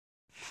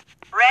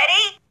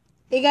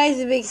Hey guys,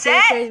 the big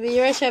Sanchez, but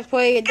you're actually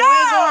playing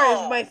Annoying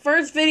Orange. My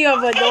first video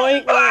of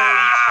Annoying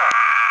Orange.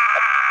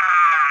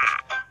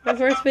 My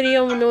first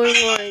video of Annoying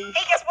Orange.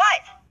 Hey, guess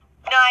what?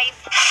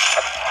 Knife.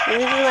 This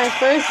is my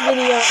first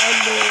video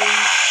ending.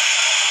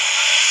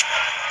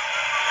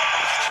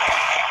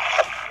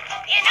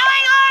 The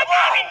Annoying Orange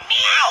having me!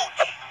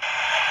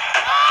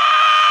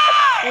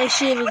 I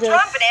should have What's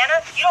wrong, Banana?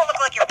 You don't look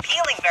like you're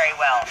peeling very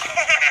well.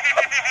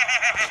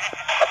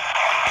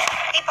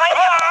 Hey,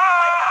 Pineapple,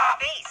 your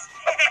face.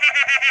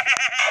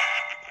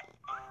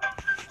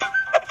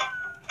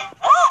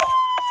 Whoa!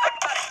 Talk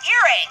about an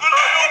earache.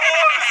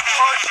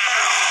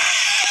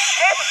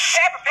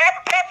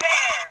 Pepper.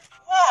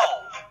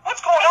 Whoa!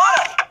 What's going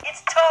on?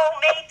 It's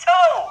tomato.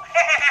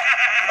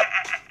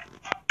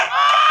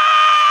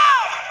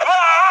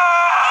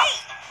 Hey,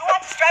 who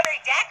wants a strawberry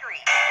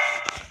daiquiri?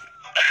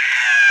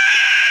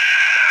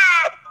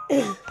 Do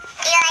you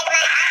like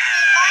my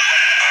husky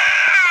voice?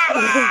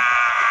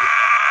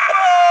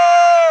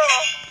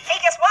 Hey,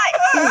 guess what?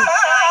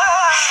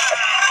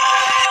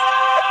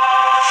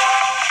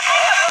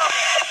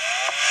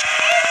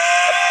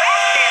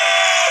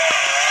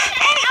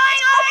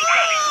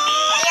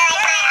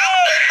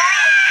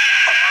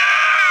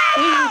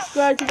 Please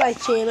subscribe to my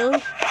channel.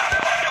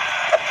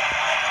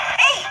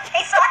 Hey,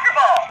 soccer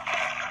ball.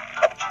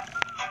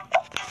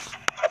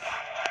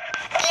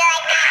 Do you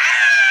like my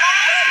husky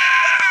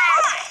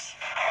voice?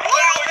 Do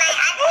you like my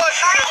husky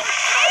voice?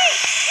 Hey,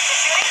 it's a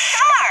shooting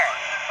star.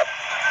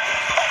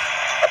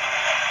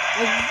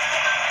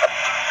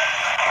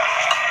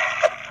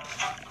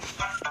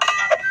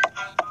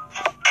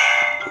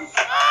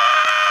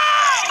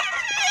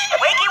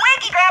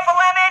 Wakey, Grandpa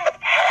Lemon.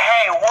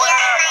 Hey, Do you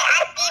like my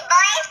husky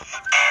voice?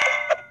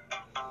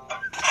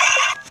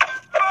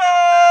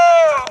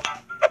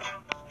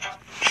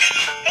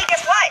 Hey,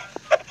 guess what?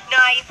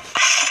 Knife.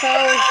 So, if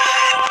you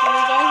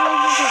guys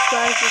want to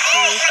subscribe to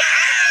me,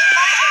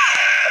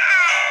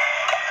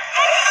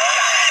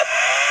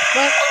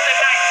 but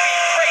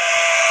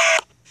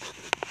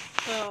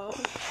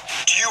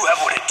Do you have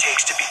what it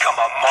takes to become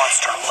a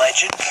monster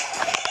legend?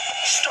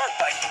 Start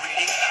by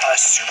breeding a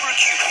super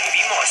cute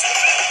baby monster,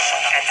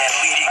 and then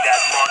leading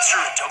that monster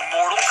into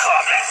mortal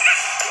combat.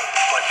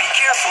 But be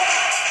careful.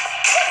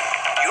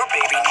 Your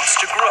baby needs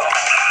to grow.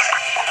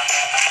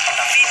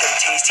 Feed them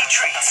tasty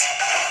treats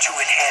to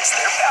enhance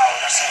their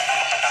powers.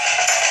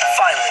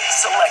 Finally,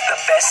 select the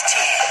best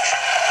team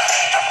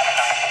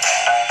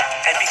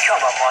and become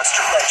a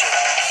monster legend.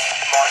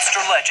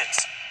 Monster Legends.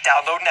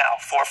 Download now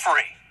for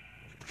free.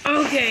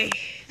 okay,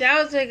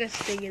 that was like a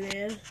sting in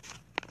there.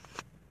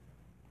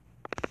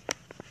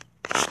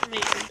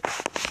 Man.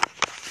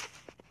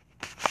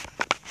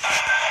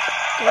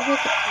 Don't hit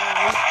the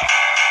phone.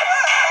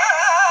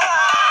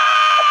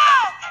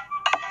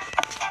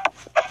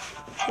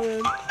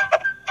 Good.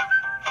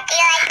 Do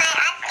you like my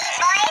husky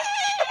voice?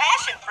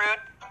 Passion fruit.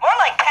 More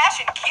like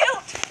passion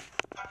cute.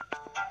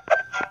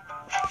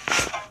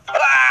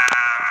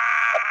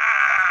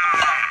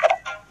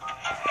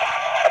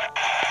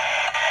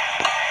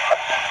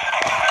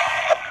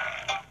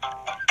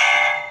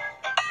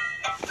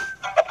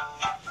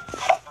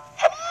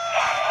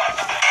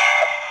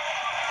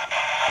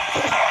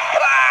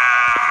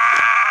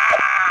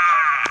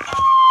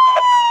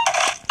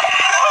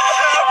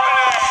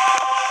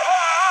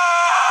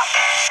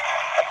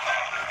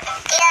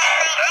 Do you like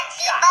my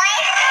husky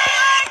voice?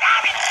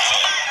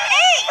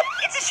 Hey,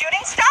 it's a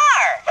shooting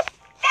star.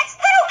 That's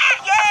little.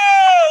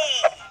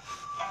 Yay!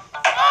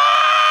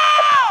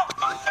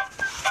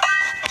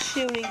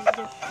 Shooting.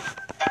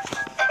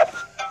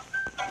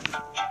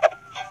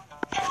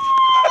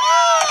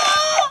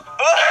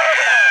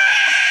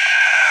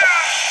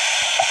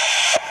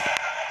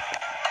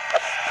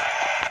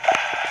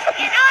 The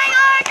Annoying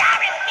Orange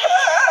having me.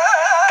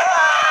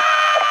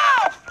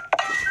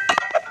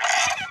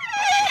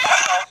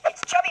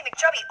 It's Chubby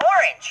McChubby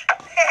Orange.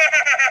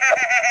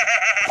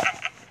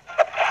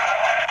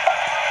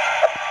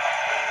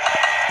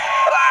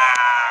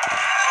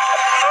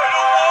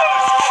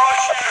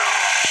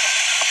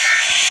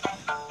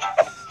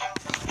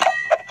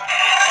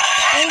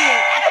 Dang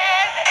it.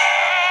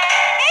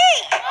 Hey,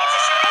 it's a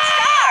shooting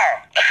star.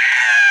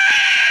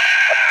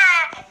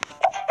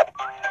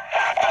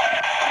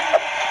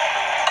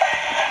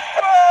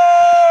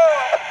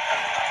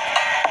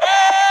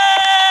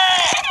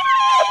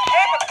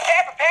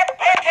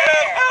 Pepper.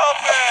 Help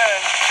me.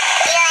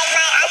 Do you like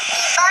my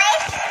husky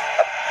voice?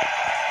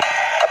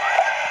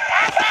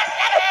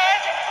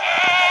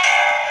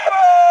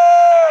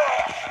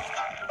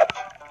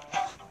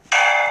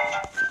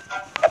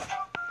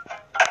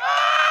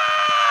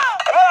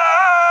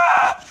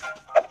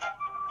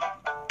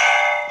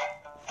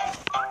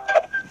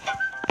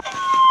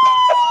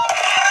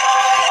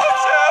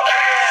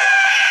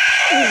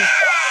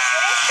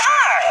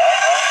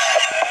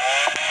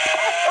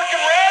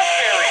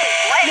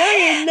 No,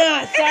 you're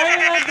not. Sorry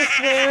about the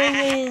swearing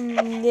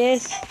in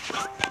this.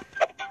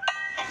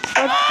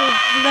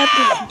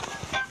 Nothing.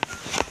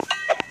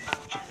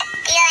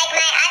 Do you like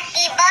my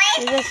husky voice?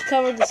 We just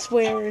covered the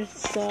swears,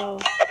 so.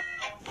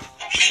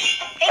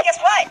 guess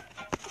what?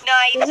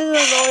 Knife. This is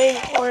annoying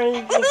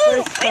orange the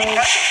Woohoo! first Way to time.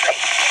 concentrate.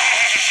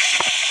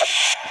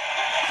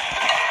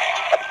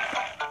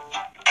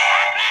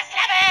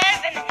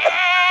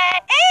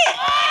 Hey,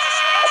 it's a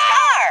shooting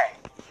star.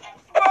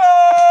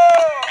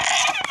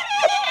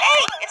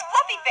 Hey, it's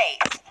Fluffy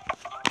Face.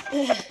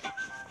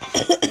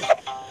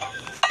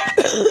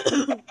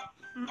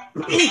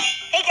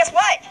 Hey, guess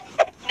what?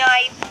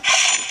 Knife.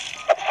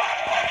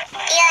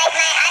 You like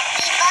my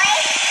husky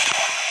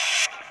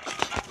voice?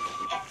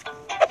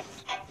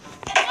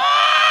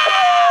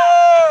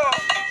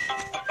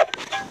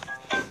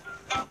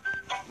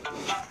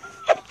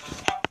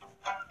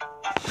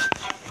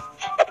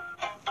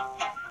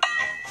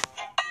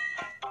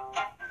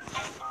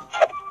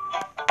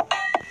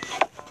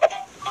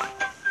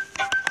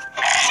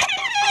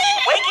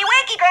 Wakey,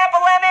 wakey, Grandpa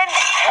Lemon.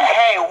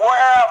 Hey,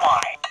 where am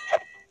I?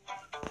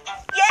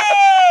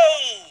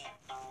 Yay!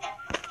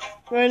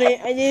 Running,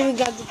 I didn't even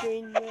got the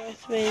green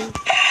grass man.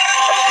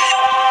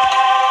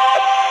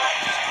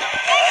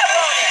 Mega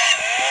bonus.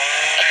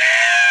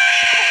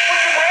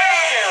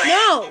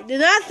 No, did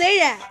not say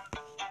that.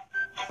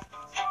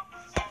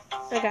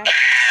 Okay.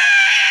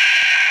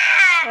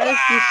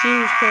 That's the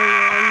shoes going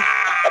on.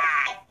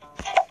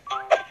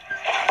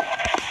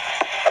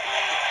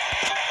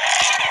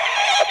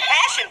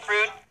 Passion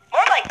fruit.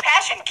 More like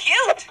passion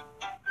cute.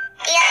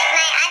 You like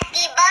my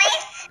husky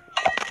voice?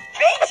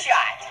 Bait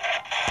shot.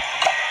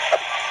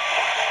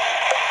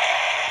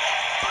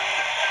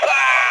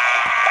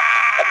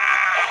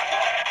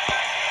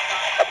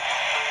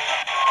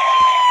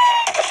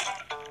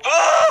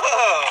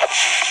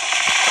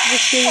 The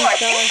shoes Or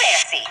too dog.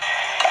 fancy.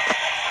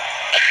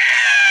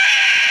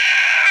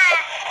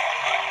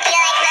 You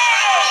like my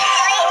husky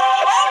voice?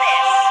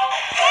 Bonus.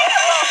 Mega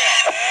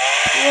bonus.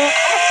 Well,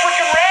 I'm a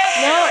freaking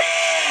raspberry. no,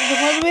 it's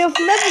supposed to be a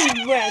flipping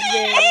breath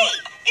there. Hey,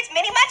 it's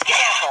Mini Munchkin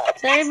Apple.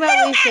 Sorry about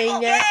me saying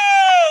that.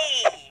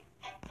 Yay!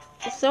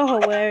 It's so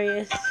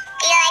hilarious. You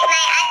like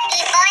my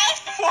husky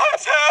voice?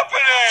 What's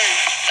happening?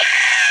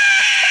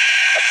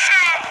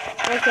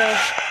 Okay.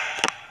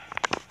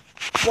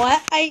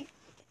 What I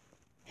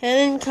had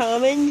in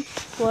common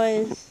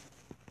was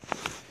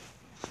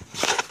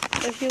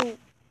if you You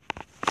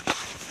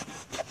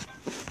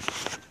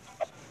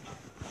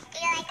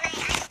like my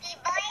husky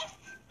voice?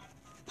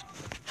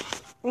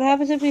 what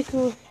happens if you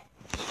cool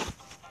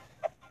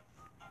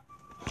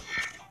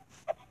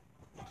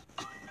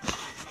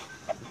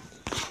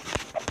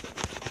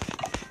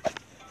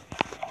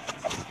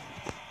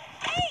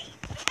Hey,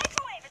 the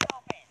microwave is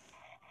open.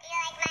 You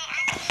like my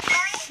husky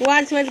voice?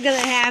 watch what's gonna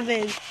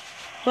happen.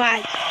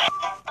 Watch.